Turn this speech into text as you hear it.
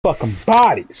fucking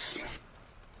bodies.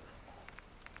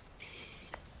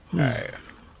 Alright.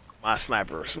 My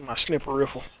snipper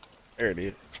rifle. There it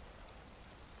is.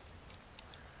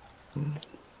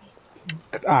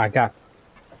 I got.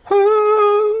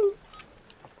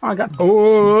 I got.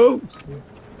 Oh.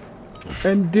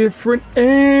 In different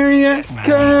area.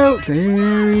 Coach.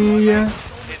 Area.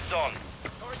 It's on.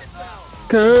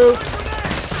 Coach.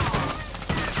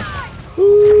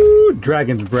 Ooh.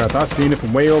 Dragon's breath. I've seen it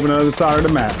from way over the other side of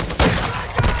the map.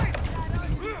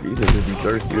 Jesus, just be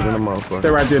thirstier than a motherfucker. Stay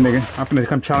right there, nigga. I'm finna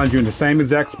come challenge you in the same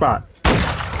exact spot.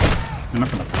 And I'm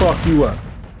finna fuck you up.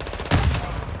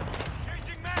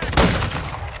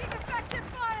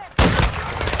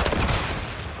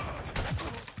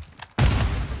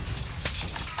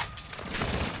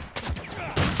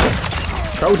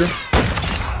 Told you.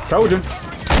 Told you.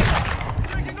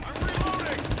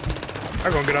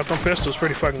 I'm gonna get out them pistols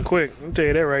pretty fucking quick. I'll tell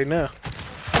you that right now.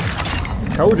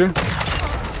 Told you.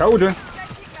 Told you.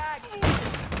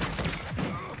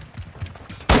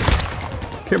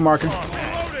 Hit marking.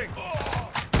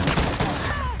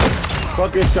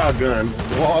 Fucking shotgun.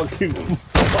 Walking.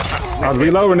 I was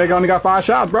reloading, nigga. Only got 5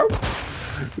 shots, bro. Hostile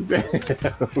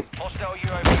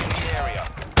UAV in the area.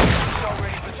 Hostile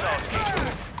ready for tasking.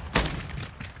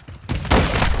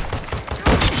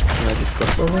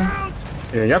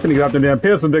 Yeah, y'all finna get out them damn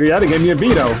pistol, nigga. Y'all done gave me a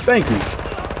veto. Thank you.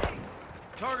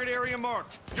 Target area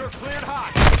marked. You're cleared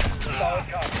hot. Solid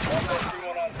copy.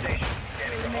 131 on station.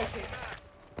 Getting make it.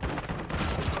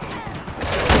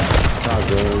 Not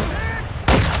good.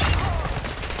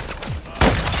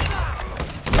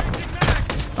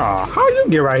 Aw, how you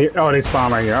get right here? Oh, they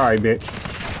spawn right here. Alright, bitch.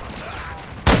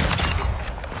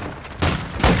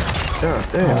 God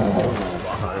damn.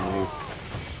 Behind me.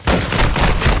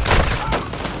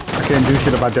 I can't do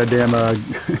shit about that damn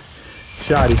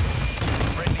shoddy.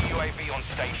 Friendly UAV on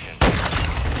station.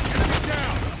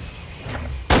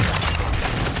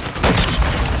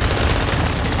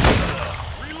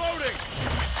 Reloading.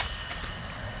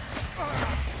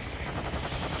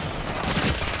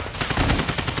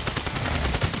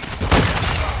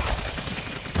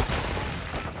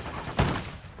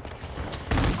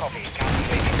 Copy. Counter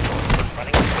UAV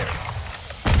running clear.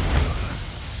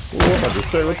 Ooh, I'm about to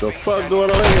say, what the fuck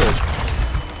going on here?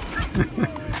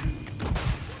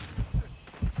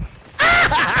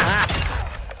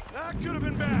 That could have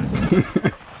been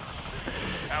bad.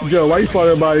 Joe, why you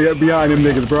follow everybody behind them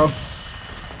niggas, bro?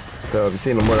 So if you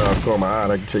seen them running out of my eye,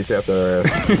 I can chase after their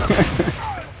ass.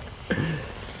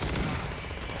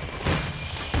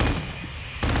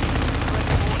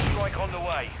 Strike on the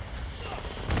way.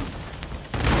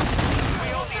 We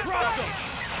hold the advantage.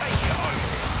 Take it home.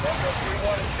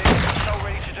 131 is being so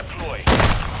ready to deploy.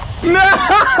 No!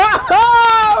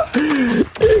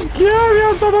 He killed me. I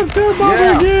thought I said about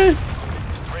Yeah. again.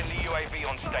 Friendly UAV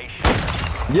on station.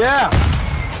 Yeah!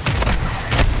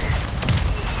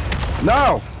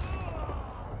 No!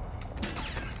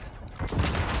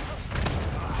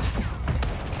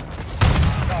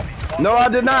 No, I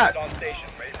did not! On station.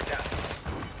 Ready for down.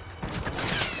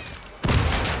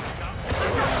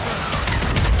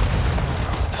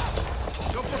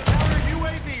 Show preparing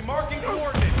UAV marking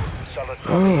coordinates. Solid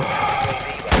copy.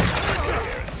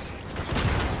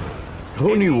 Who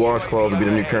knew washcloths would be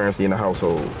the new currency in the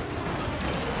household?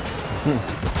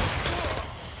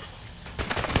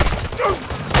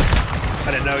 I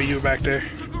didn't know you were back there.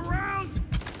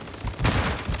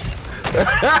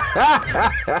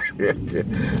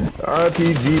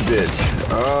 RPG bitch.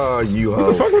 Oh, you What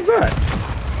the fuck hoe. was that?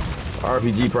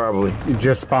 RPG probably. You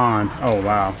just spawned. Oh,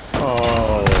 wow.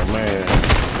 Oh, man.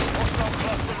 Hostile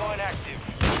cluster mine active.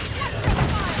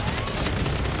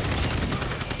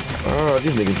 Oh,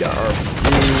 these niggas got RPG.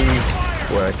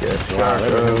 Whack ass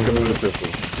shotgun. Come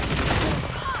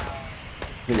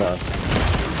on.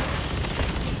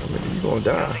 You gonna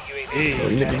die. Hey, Oh,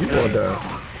 you nigga, you gonna die.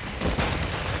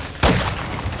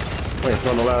 Wait, it's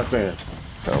on the last man.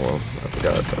 Oh well, I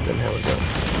forgot I didn't have a gun.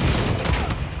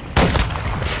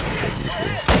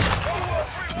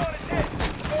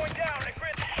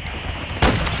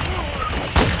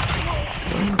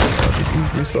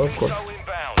 You saw, of course. So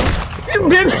inbound.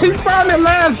 Bitch, he found the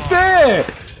last stand!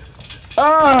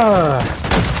 Ah!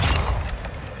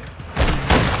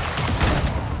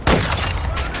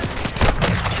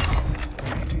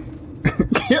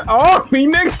 Get off me,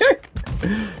 nigga!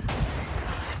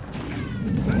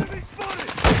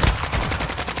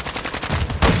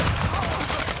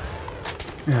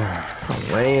 I'm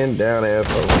laying down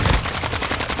asshole.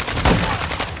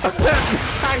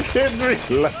 I can't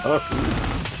reload.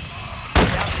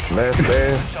 Last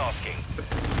stand. Tasking.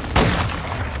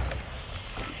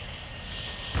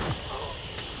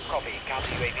 Copy.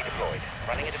 Counter UAV deployed.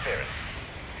 Running interference.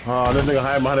 Oh, this nigga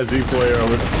hiding behind his decoy arrow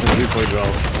with his decoy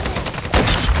drone.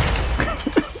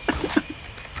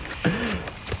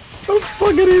 I'm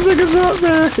fucking these niggas up,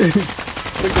 man.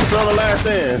 Nigga, still on the last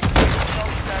stand.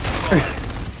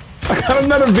 I got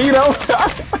another veto.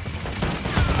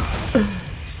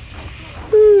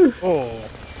 Oh,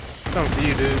 something for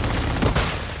you, dude.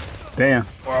 Damn.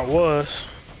 Or I was.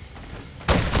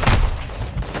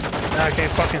 Now I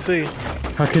can't fucking see.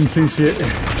 I couldn't see shit.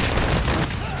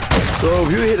 So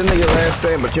if you hit the nigga last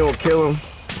stand but you don't kill him,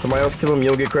 somebody else kill him, you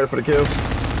don't get credit for the kill?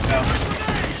 No.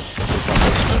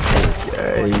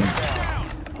 Yay.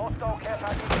 Hostile care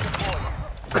package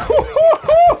deployed.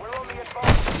 We're on the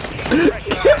advance.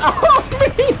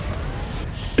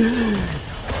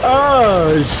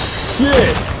 Oh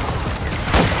shit!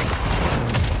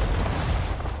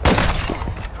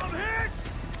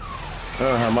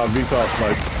 My VTOL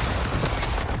spike.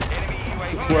 Enemy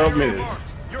UAV. 12 minutes.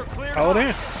 You're clear. Hold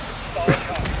in.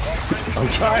 I'm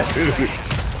trying to.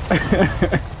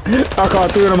 I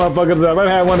caught 3 of them motherfuckers up. I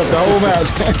had one up the whole match.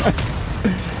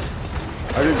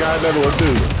 I just got another one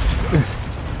too.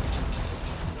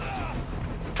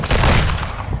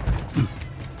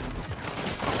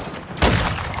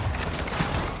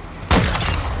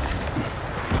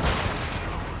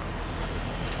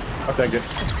 I'll take it.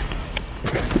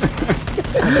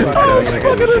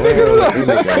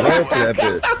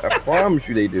 I promise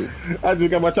you they do. I just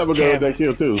got my chopper gun with that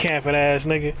kill too. Camping ass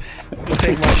nigga. You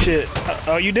take my shit.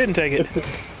 Oh, you didn't take it.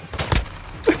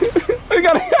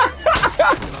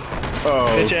 Oh.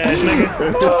 Bitch ass nigga.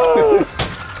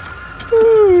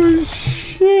 Oh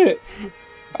shit!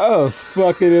 I was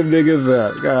fucking them niggas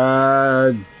up.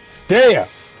 God damn!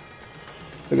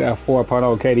 Look at that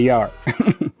 4.0 KDR.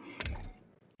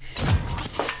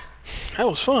 That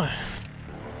was fun.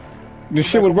 This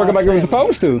shit was working like it was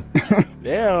supposed to.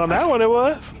 Yeah, on that one it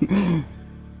was.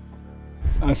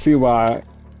 I see why.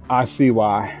 I see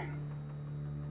why.